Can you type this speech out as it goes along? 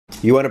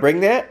You want to bring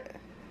that?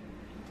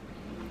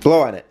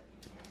 Blow on it.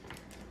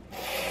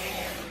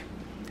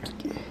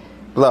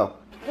 Blow.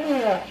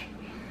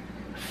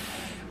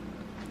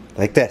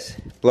 Like this.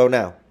 Blow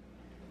now.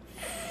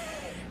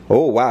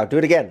 Oh, wow. Do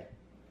it again.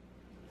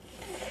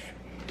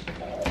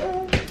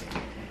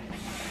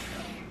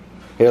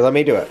 Here, let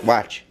me do it.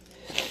 Watch.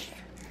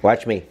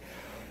 Watch me.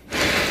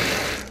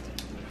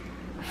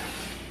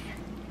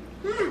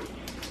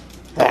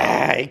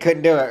 Ah, he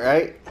couldn't do it,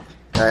 right?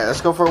 All right,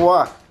 let's go for a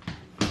walk.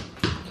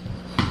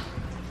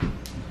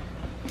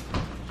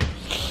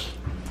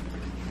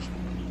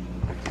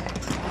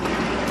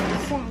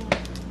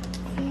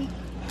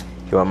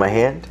 You want my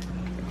hand?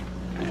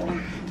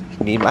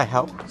 Need my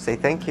help? Say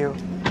thank you.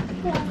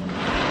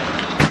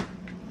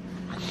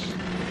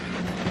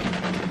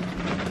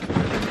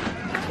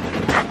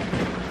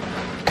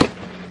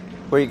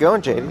 Where you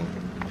going, Jade?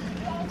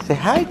 Say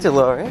hi,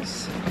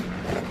 Dolores.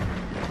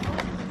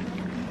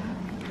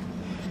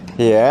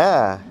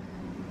 Yeah.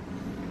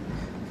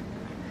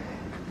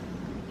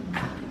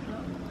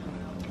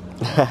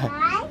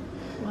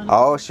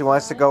 Oh, she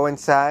wants to go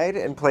inside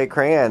and play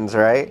crayons,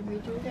 right? Can we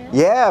do that?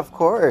 Yeah, of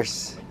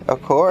course.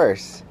 Of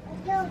course.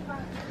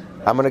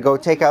 I'm gonna go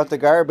take out the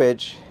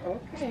garbage.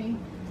 Okay.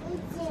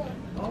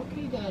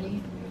 Okay,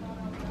 Daddy.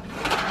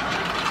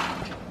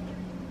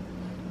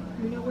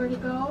 You know where to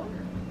go?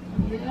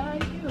 Yeah, I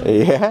do.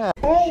 Yeah.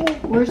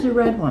 Where's the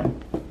red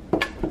one?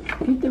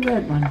 Get the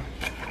red one.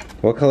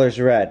 What color's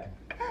red?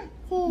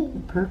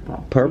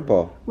 Purple.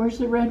 Purple. Where's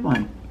the red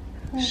one?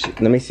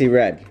 Let me see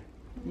red.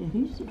 Yeah,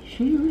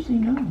 she usually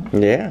knows.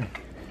 Yeah.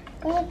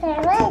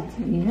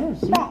 Yeah,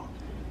 see?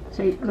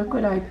 Say, look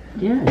what I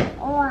did.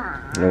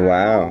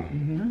 Wow.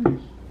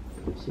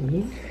 Yes.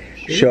 See?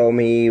 Show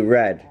me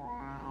red.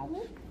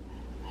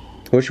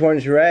 Which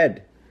one's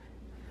red?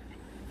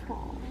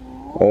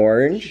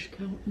 Orange?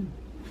 Counting.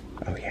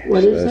 Oh yeah.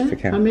 What so is that's that?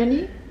 the count. How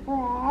many?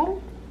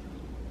 1,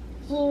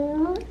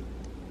 2,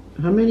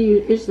 How many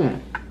is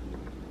that?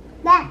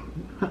 that.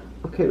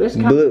 Okay, let's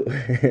count. Blue.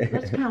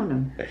 Let's count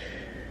them.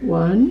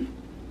 1.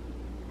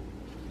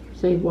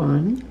 Say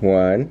 1.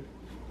 1.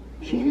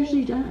 She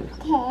usually does.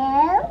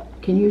 2,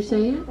 Can you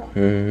say it?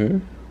 Mm-hmm.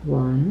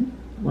 1.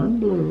 1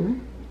 blue.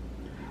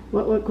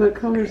 What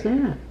color is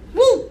that?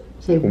 B,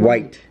 Say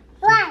White.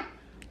 1,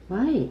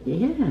 White,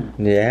 yeah.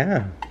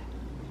 Yeah.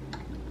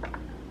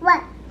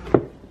 1.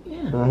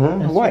 Yeah. Mhm,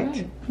 That's white.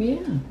 right. Yeah.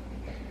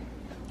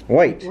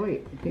 White.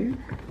 White. Here.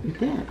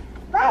 Look at that.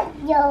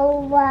 1, yo,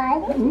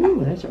 1.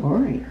 Ooh, that's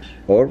orange.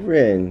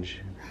 Orange.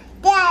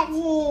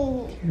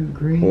 Daddy. You're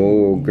green.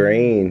 Oh,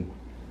 green.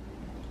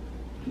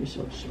 You're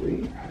so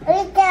sweet.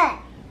 Look at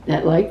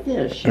That like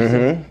this. She Mhm.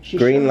 said- she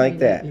Green showed me like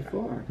that.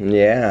 Before.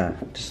 Yeah.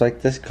 Just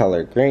like this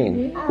color,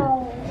 green. Yeah.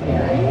 Oh.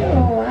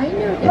 I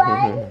know.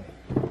 1,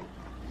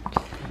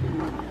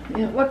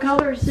 Yeah. What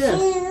color is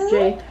this,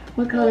 Jay?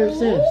 What color is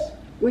this?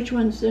 Which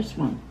one's this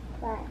one?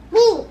 B,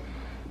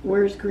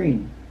 Where's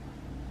green?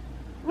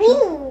 B.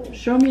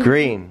 Show me.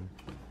 Green.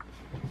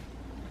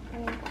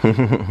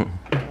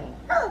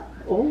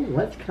 Oh,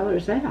 what color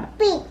is that?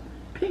 B,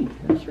 Pink.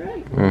 That's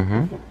right.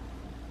 Mm-hmm.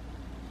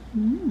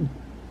 Mm.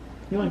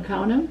 You want to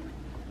count them?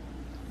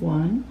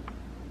 1,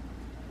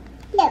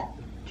 no.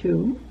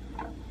 2,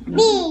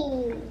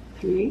 B,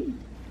 3,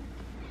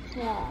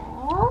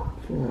 4,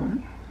 4.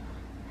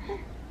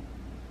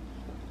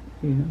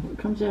 Yeah. What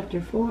comes after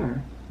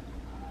 4?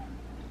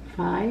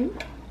 5.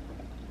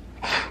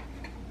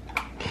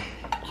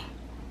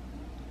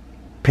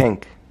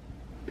 Pink.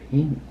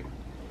 Pink.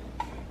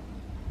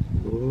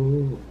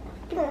 Oh,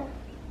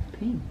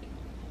 pink.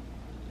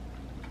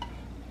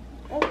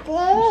 You're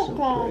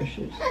so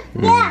precious.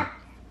 yeah.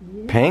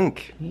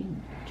 Pink. Pink.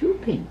 2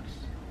 pinks.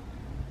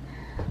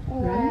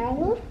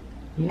 1,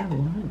 Yeah,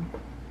 1,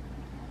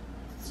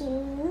 2,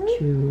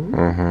 2.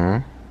 Mm-hmm.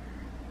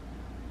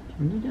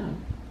 Turn it up.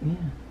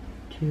 Yeah.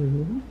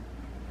 2.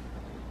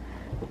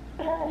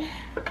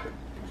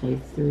 Say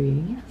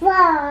 3.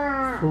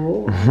 4,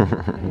 4.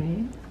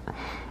 Okay.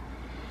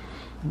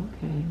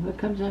 Okay. What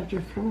comes after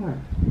 4?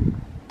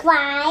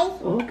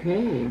 5,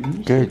 Okay.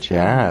 Good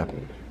job.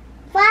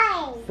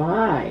 5,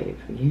 5.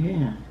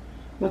 Yeah.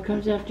 What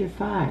comes after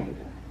 5?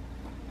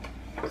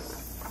 6,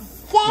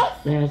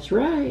 That's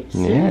right. 6.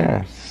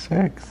 Yeah,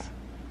 6.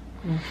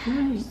 That's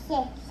right.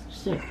 6,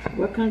 6.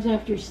 What comes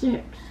after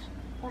 6?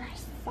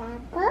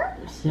 7,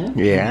 7.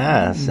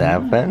 Yeah,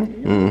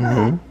 7.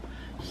 Mm-hmm.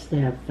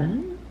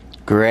 7.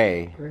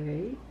 Gray.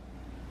 Great.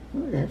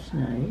 Oh, that's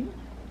nice.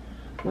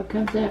 What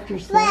comes after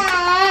 7?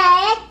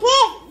 5,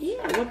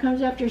 Yeah, what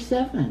comes after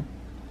 7?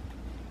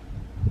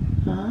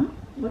 Huh?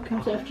 What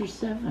comes after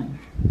 7?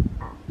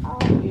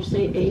 You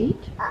say 8?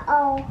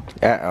 uh-oh.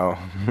 Uh-oh.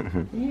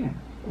 There.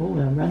 Oh,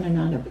 I'm running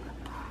out of...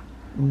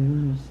 We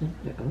want to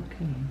center.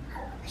 Okay.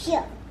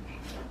 Here.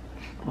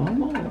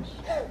 Almost.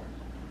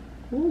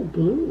 Oh,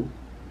 blue.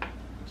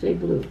 Say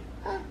blue.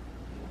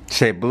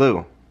 Say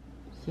blue.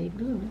 Say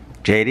blue.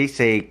 JD,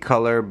 say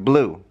color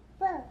blue.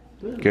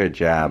 Blue. Good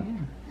job.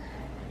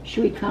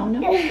 Should we count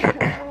them?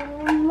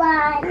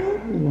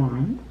 1,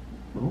 1.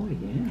 Oh,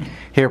 yeah.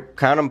 Here,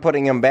 count them,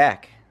 putting them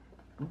back.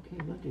 Okay,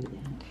 we'll do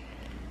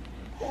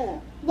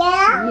that.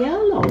 Yeah.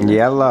 Yellow. that's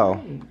Yellow.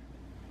 right.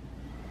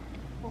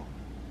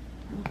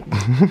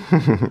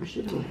 Okay. Push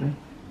it over.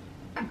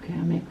 Okay,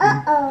 I'll make one.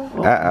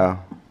 Uh-oh. Uh-oh.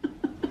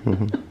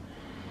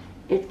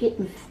 It's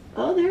getting.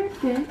 Oh, they're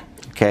good.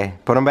 Okay,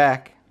 put them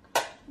back.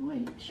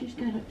 Wait, she's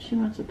got. She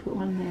wants to put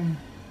one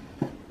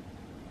there.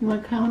 You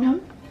want to count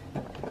them?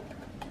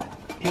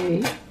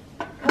 Okay.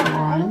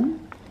 1,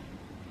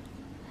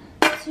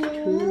 2,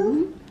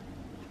 2,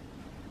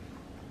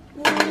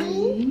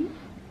 3,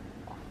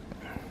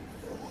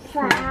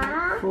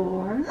 5. 4.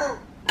 4.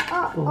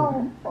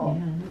 Oh.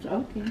 Yeah, that's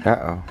okay.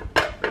 Uh-oh.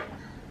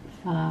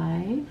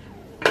 5.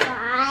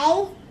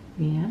 5,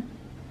 Yeah.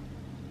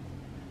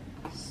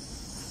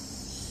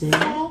 6.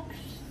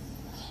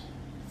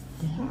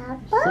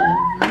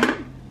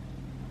 7.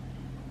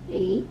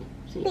 8.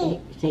 Say 8.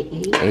 Say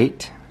 8.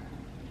 8.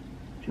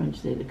 Trying to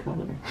say the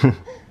color.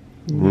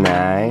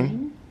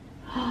 9.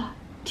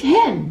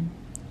 10.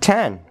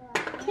 10.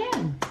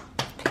 10.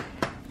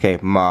 Okay,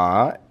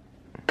 Ma.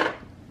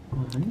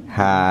 1.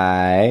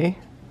 Hi.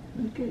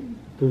 Okay.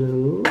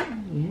 Blue.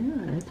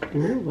 Yeah, that's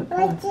blue. What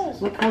What's color?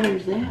 this? What color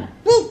is that?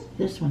 Big.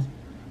 This one.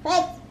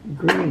 Red.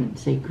 Green.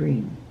 Say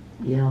green.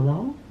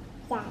 Yellow.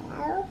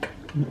 Yellow.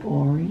 And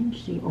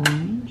orange. See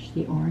orange.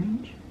 See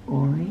orange.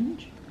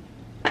 Orange.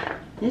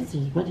 This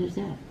is, what is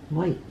that?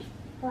 White.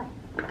 White.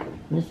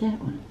 What's that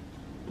one?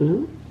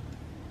 Blue?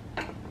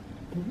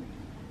 Blue.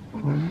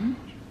 Orange.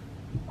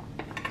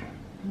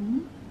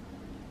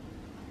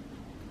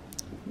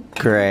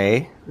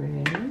 Gray.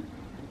 Gray.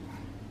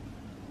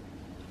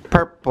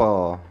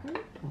 Purple.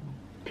 Purple.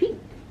 Pink.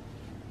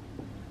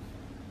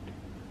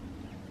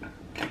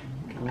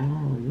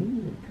 Oh, you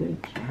did a good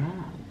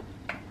job.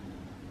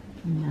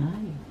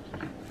 Nice.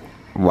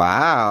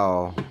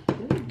 Wow.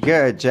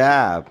 Good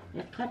job.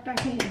 Let's clap our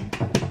hands.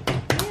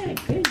 Yeah,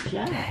 good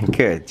job.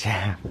 Good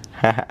job.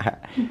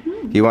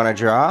 You want to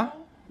draw?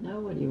 Now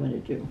what do you want to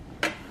do?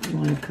 You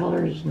want to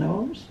color his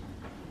nose?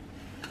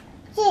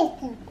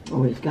 Chicken.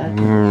 Oh, he's got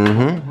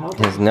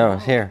Mm-hmm. His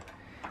nose. Here.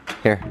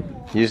 Here.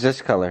 Use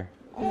this color.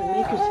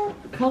 Make his,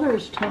 color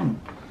his tongue.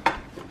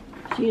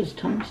 See his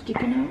tongue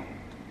sticking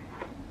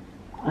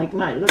out? Like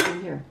mine. Look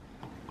in here.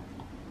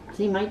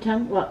 See my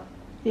tongue? What?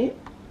 Here.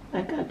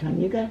 I got a tongue.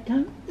 You got a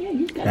tongue? Yeah,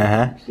 he's got a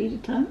tongue. See the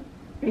tongue?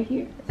 Right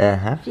here.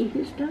 Uh-huh. See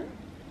his tongue?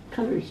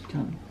 Color his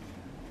tongue.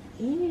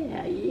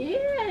 Yeah,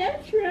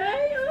 that's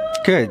right. Oh,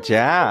 Good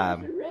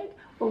job. right.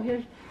 Oh,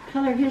 here's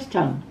color his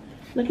tongue.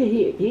 Look at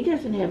here. He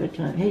doesn't have a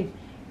tongue. Hey,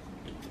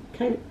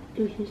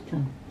 do his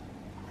tongue.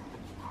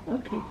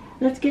 Okay,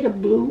 let's get a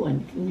blue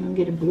one. You want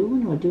to get a blue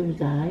one? We'll do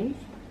his eyes.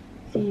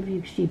 See if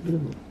you see blue.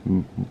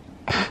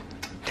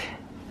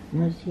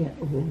 Where's he at?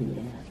 Oh,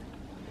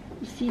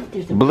 yeah. See if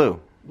there's a Blue.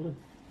 blue.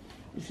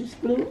 Is this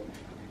blue?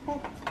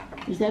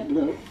 Is that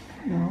blue?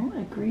 No,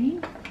 a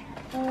green?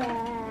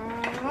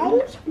 Oh,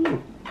 it's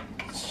blue.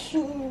 2,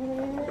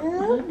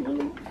 Is that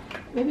blue?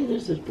 Maybe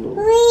this is blue.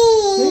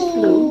 3. Here's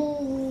blue.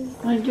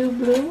 Want to do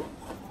blue?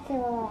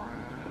 4.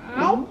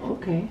 Oh,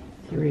 okay.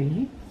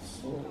 3.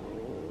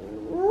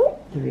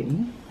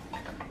 3.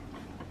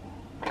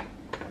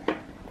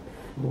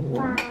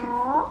 4.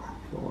 4.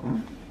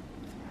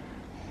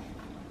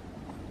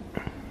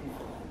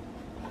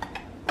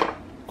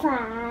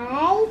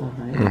 5. 5.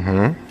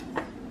 Mm-hmm.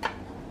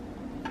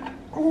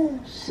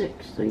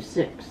 6. Say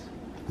 6.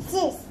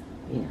 6.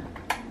 Yeah.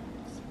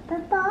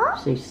 Purple.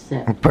 Say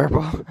 7.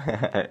 Purple.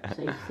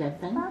 Say 7.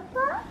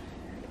 Purple.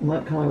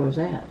 What color was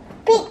that?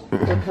 Pink.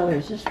 What color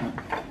is this one?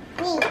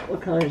 Pink.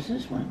 What color is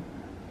this one?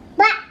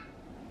 Black.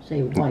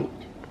 Say white.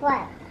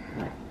 White.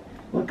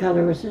 What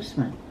color was this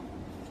one?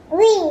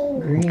 Green.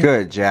 Green.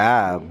 Good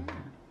job.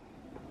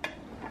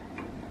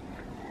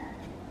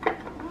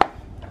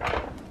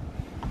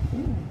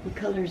 What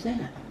color is that?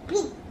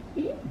 Pink.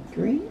 Yeah,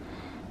 green.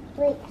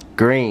 Green.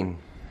 Green.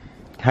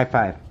 High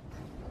five.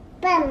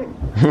 Bum.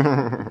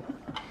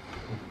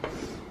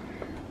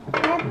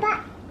 Purple.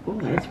 Oh,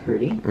 that's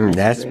pretty.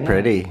 That's red.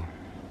 pretty.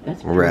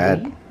 That's pretty.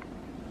 Red.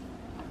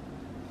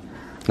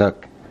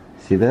 Look.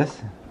 See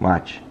this?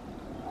 Watch.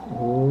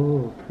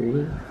 Oh,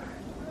 pretty.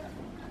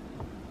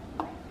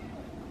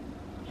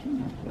 She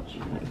knows what she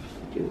likes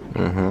to do.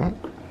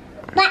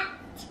 Mm-hmm. Black.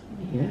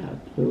 Yeah,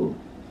 blue.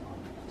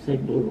 Say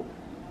blue.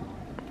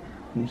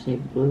 You say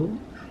blue?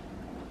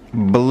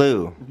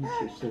 Blue.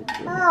 She said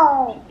blue.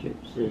 Oh. She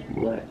says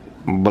black.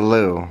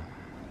 Blue.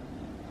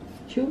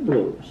 2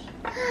 blues.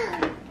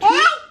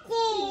 Yeah.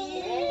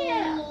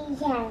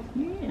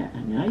 Yeah, a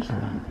nice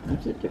one.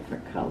 That's a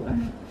different color.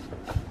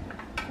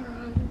 Yeah.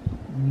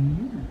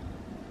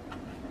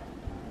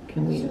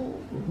 Can we? Oh,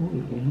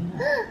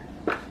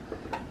 yeah.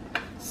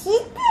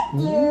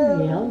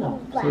 Yeah, yellow.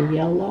 Say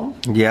yellow.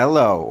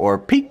 Yellow or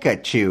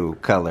Pikachu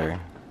color.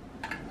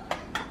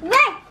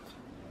 Red.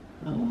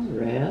 Oh,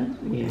 red.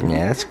 Yeah.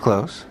 Yeah, that's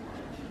close.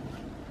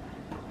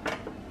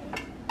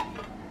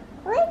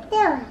 Right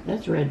there.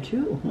 That's red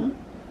too, huh?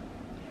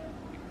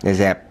 Is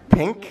that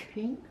pink?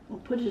 Pink. We'll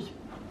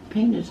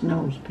paint his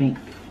nose pink.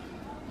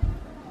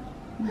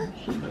 Oh,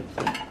 she likes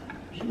that.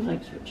 She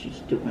likes what she's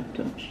doing,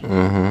 don't she?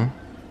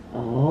 Mm-hmm.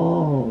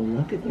 Oh,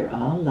 look at, they're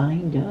all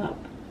lined up.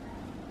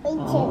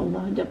 All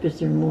lined up. Is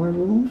there more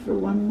room for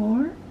one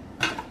more?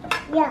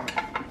 Yeah.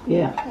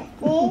 Yeah.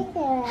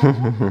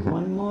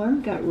 One more?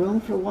 Got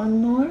room for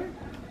one more?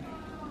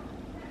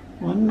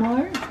 One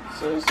more?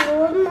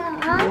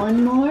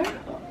 One more?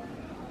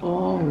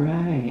 All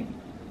right.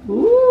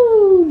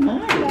 Ooh,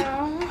 nice.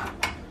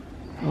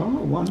 Oh,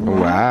 one more.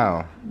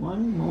 Wow.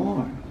 One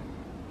more.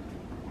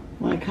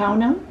 Want to count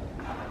them?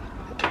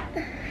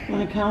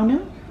 Want to count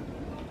them?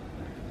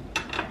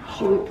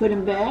 Should we put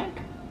them back?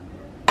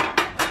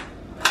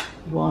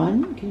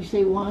 One. Can you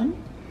say one?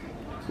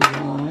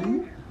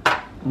 One.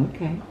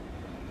 Okay.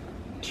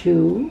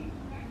 Two.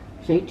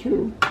 Say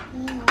two.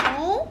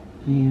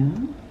 Yeah. Yeah.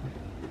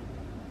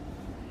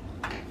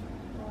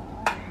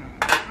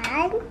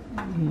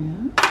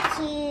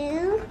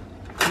 Two.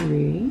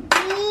 Three.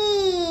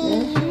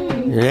 That's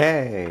right.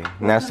 Yay.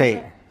 Now say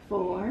it.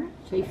 Four.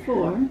 Say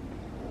four.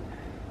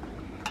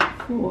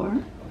 Four.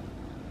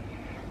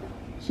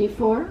 See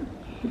four?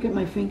 Look at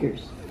my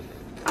fingers.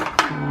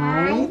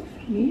 Five.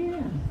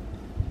 Yeah.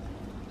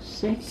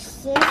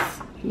 Six.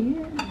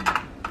 Yeah.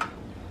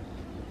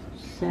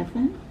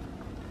 Seven.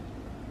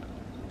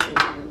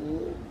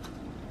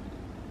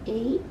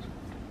 Eight.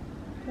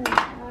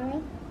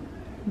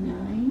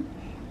 Nine.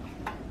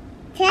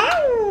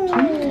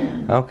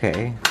 10.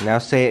 Okay. Now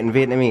say it in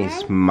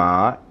Vietnamese.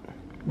 Một,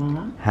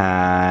 Ma.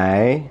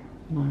 hai,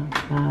 Ma.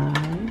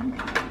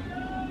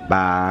 Five.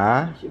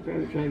 ba. Should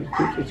probably drive his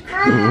teacher's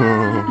car.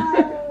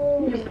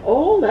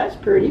 Oh, that's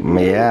pretty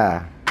good.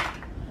 Yeah.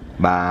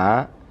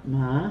 Ba.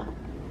 Ma.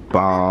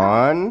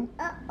 Bon.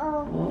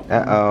 Uh-oh.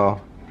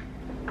 Uh-oh.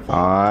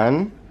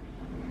 On.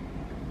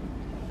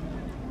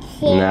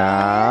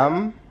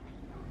 Năm.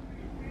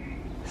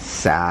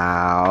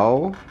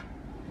 Sáu.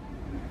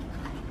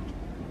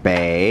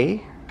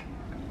 Bảy.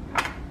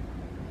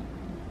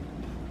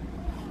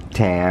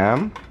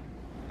 Tám.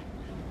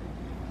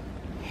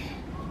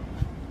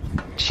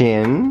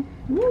 Chín.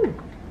 Woo.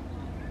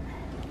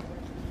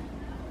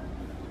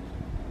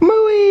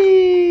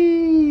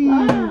 Mooey.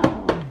 Wow.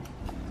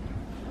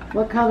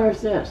 What color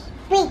is this?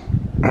 Pink.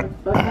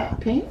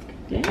 Pink?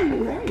 Yeah,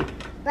 you're right.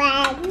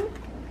 1,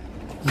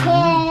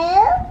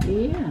 2,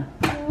 Yeah.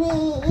 3,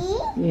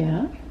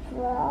 Yeah.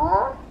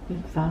 4,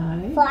 And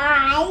five.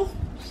 5,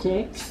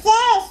 6.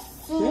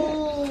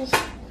 6.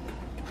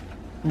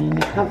 And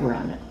the cover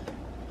on it.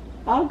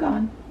 All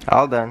gone.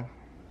 All done.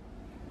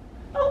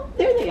 Oh,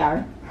 there they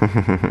are.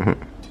 There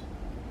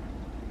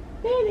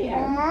they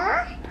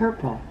are.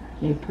 Purple.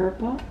 Say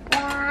purple.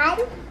 1,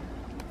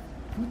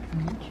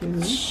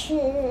 2. 2.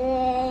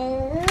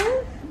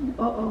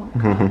 Uh-oh.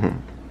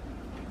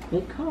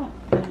 They caught.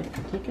 Got it.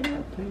 Take it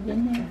out. Put it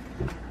in there.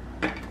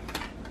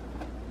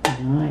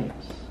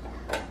 Nice.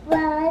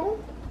 1,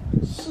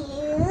 2,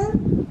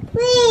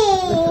 3.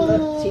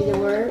 Look. See the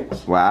words?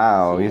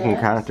 Wow, See you can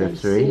that? count to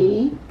Say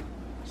 3.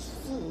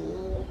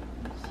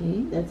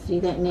 See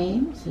that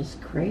name? It says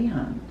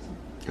crayons.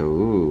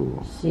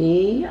 Ooh.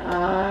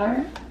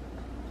 C-R.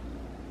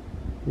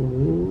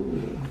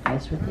 Ooh,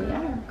 that's what they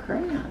are.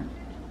 Crayons.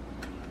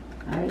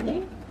 Are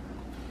they?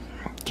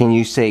 Can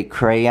you say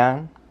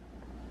crayon?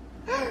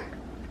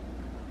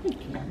 They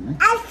can.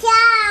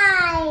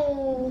 Outside.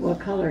 What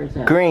color is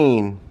that?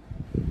 Green.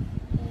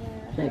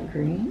 Is that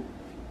green?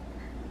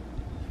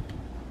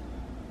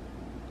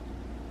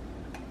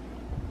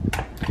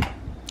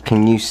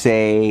 Can you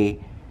say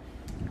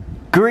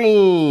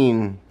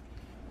green?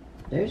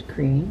 There's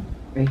green.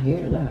 Right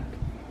here, look.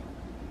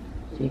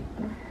 See,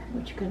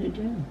 what you gonna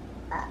do?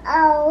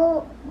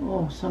 Oh.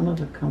 Oh, some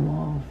of it come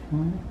off, huh?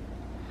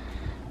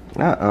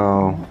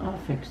 Uh-oh. I'll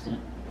fix it.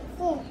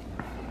 I'll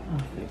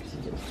fix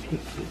it. It's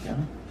picky, huh?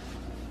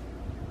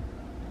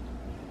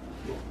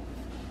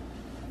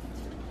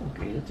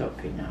 Okay, it's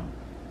okay now.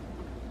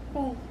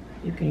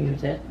 You can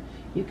use that.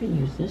 You can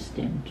use this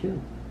stem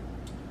too.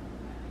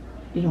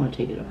 You don't want to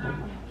take it all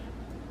off.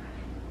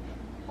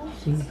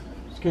 See,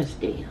 it's got to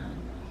stay on.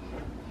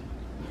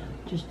 Yeah,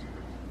 just,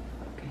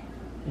 okay,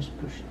 just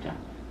push it down.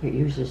 Here,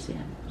 use this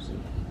end, see.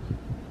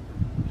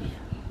 Yeah.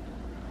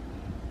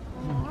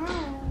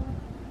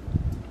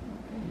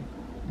 Okay,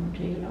 don't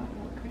take it off,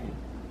 okay.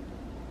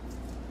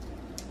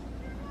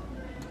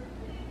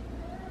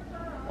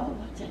 Oh,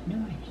 what's that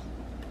noise?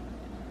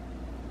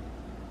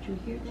 Did you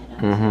hear that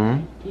outside? Mm-hmm.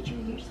 Did you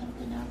hear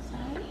something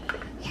outside?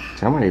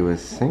 Somebody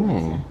was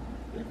singing.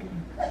 Look at him.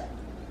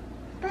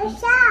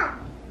 Push up.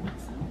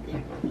 What's out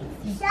there? Let's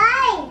see. Say. I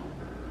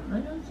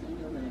don't see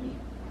nobody.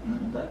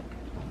 Look.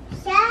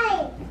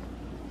 Say.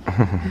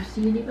 You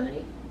see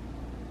anybody?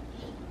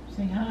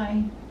 Say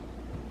hi.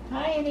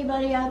 Hi,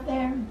 anybody out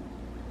there?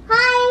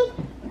 Hi.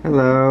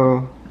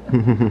 Hello.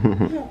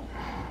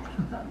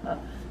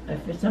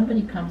 If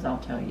somebody comes, I'll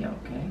tell you,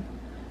 okay?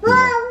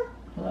 Mom.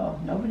 Hello,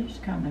 nobody's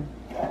coming.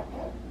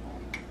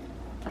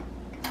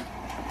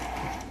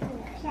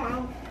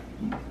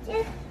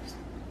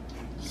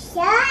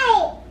 Say.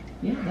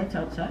 Yeah, that's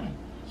outside.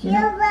 You You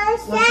know, will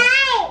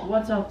say.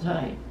 what's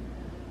outside?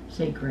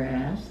 Say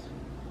grass.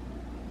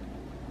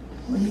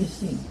 What do you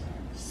see?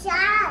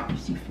 Shark. You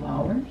see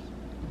flowers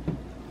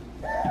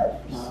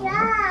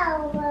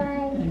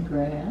Shower. and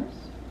grass.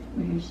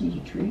 Where you see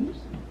the trees?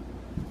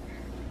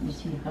 You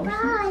see houses?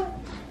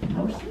 Bye.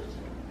 Houses?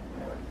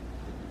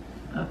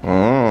 Okay.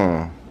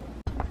 Mm.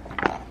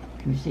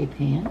 Can you say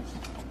pants?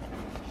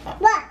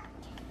 What?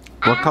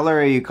 What color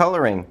are you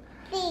coloring?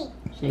 B.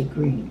 Say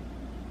green.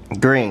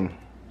 Green.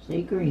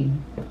 Say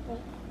green.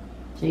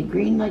 Say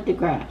green like the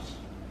grass.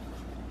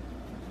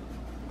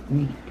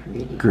 Green,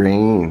 pretty.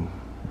 Green.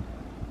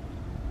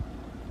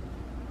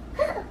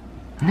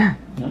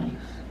 Nice.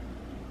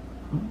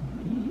 Oh,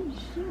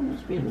 she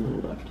must be a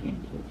little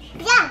left-handed.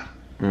 Yeah.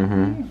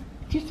 Mm-hmm.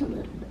 Just a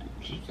little bit,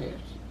 she says.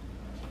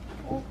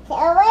 It's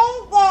over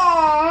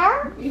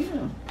there.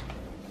 Yeah.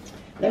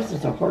 This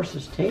is a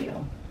horse's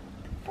tail.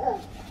 What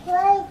is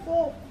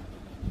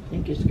I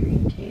think it's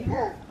green tail.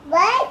 it?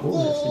 What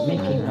Oh, this is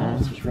Mickey is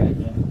Mouse is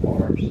riding a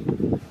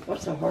horse.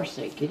 What's the horse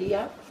say? Giddy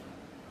up?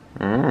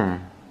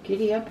 Mm.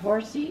 Giddy up,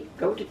 horsey.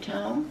 Go to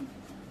town.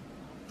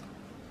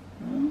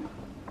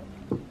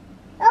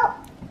 Huh?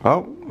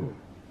 Oh,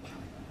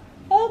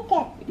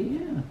 Oh. it's it.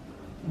 Yeah.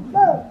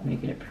 Oh,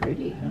 making it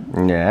pretty,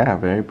 huh? Yeah,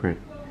 very pretty.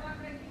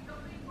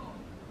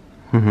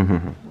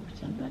 Oh,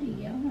 somebody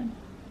yelling.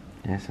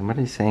 Yeah,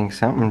 somebody's saying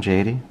something,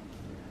 Jade.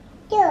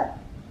 Two.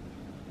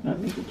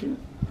 Want me to do?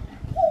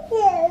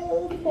 I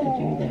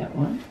do that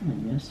one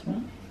and this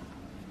one.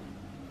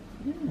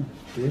 Yeah,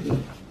 pretty.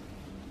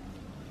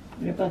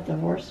 What about the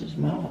horse's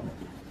mouth?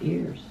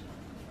 Ears.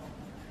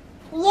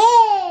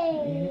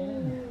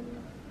 Yeah.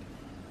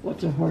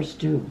 What's a horse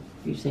do?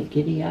 You say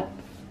giddy up?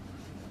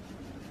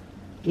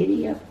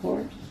 Giddy up,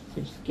 horse.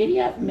 Just giddy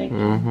up, Mickey.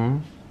 Mm-hmm.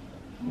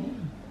 Yeah.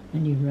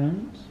 And he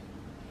runs.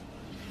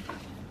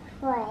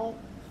 What?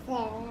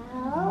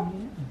 Oh,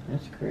 yeah.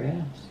 That's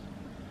grass.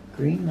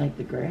 Green like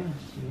the grass,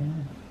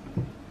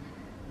 yeah.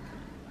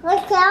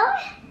 What's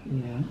that?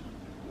 Yeah.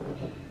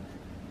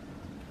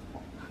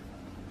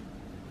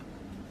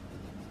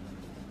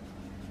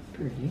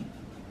 Pretty.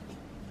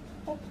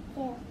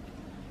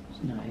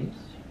 It's nice.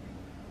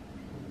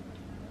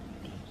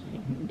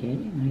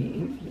 Daddy,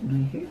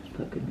 my hair's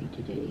poking me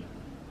today.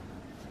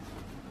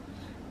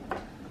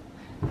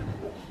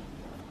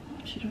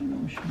 She don't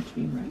know if she wants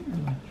me right or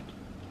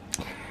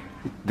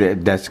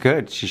left. That's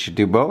good. She should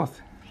do both.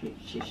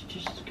 She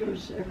just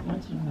goes every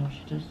once in a while.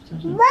 She just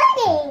doesn't.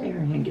 Money. Her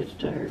hand gets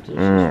tired. So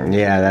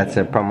Yeah, that's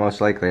most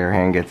likely her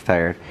hand gets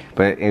tired.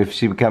 But if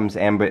she becomes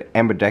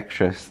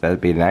ambidextrous, that'd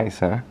be nice,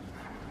 huh?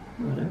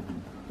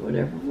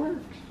 Whatever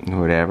works.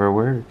 Whatever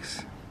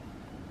works.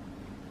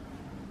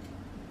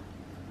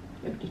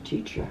 You have to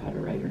teach her how to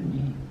write her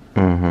name.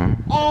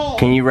 Mm-hmm. A.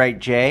 Can you write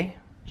J?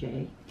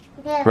 J.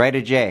 Write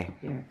a J.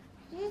 Here.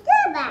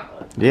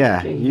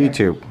 Yeah, J here.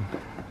 YouTube.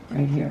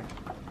 Right here.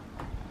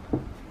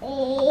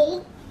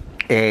 A.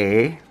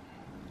 A.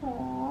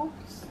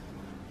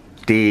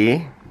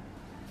 D.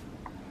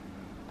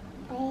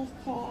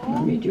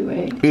 Let me do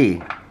A.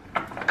 E.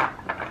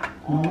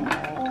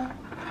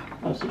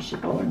 How's she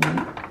spelling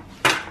it?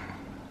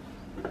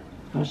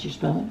 How's she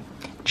spelling?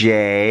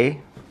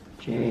 J.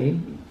 J.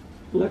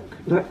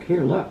 Look,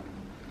 here, look.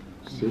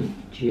 See?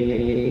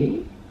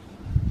 J.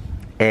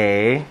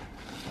 A.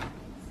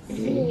 A.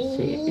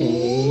 Say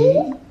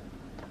A.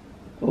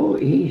 Oh,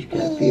 E's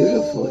got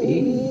beautiful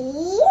E.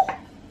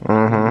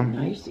 Mm-hmm.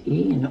 Nice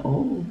E and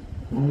O.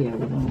 Oh, yeah,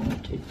 we don't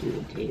want to do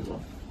the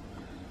table.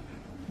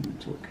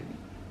 It's okay.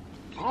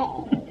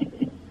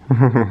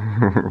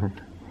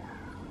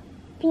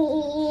 P.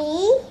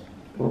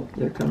 Oh,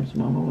 there comes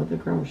Mama with the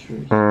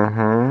groceries.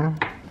 Mm-hmm.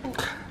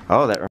 Oh, that